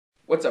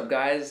What's up,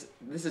 guys?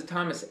 This is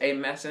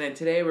ThomasAMesen, and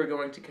today we're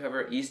going to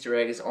cover Easter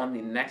eggs on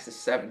the Nexus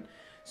 7.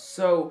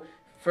 So,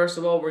 first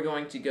of all, we're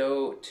going to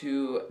go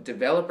to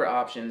developer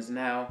options.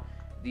 Now,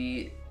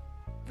 the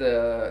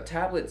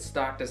tablet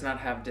stock does not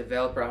have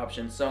developer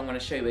options, so I'm going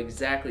to show you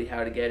exactly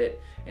how to get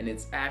it, and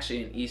it's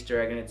actually an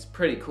Easter egg, and it's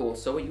pretty cool.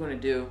 So what you want to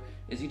do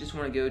is you just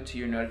want to go to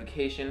your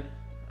notification,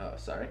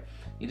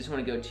 you just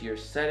want to go to your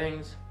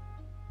settings,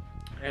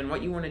 and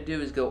what you want to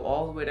do is go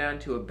all the way down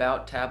to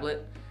About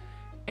Tablet,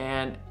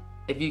 and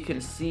if you can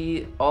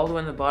see all the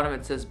way on the bottom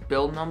it says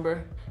build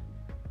number.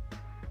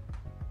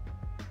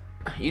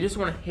 You just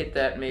want to hit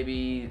that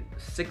maybe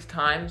 6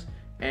 times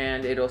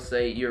and it'll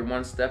say you're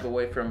one step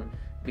away from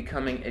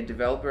becoming a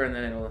developer, and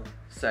then it'll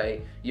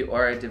say you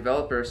are a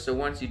developer. So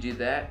once you do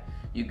that,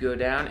 you go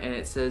down and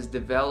it says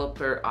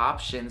developer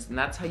options, and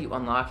that's how you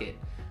unlock it.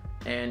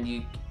 And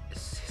you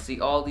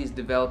see all these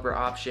developer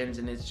options,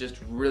 and it's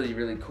just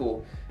really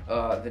cool.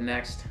 The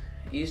next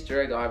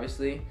Easter egg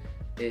obviously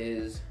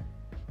is,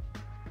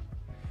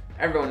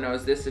 everyone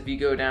knows this, if you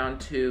go down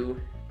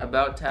to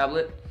About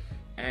Tablet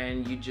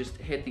and you just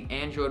hit the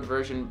Android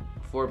version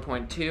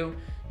 4.2,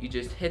 you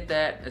just hit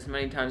that as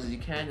many times as you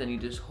can, then you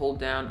just hold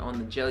down on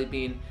the jelly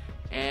bean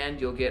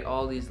and you'll get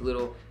all these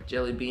little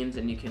jelly beans,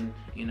 and you can,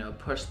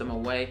 push them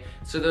away.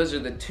 So those are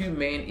the 2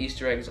 main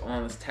Easter eggs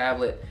on this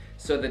tablet.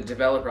 So the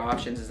developer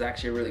options is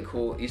actually a really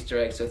cool Easter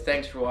egg. So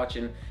thanks for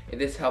watching. If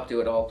this helped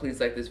you at all, please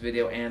like this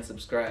video and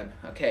subscribe.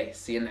 Okay,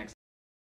 see you next time.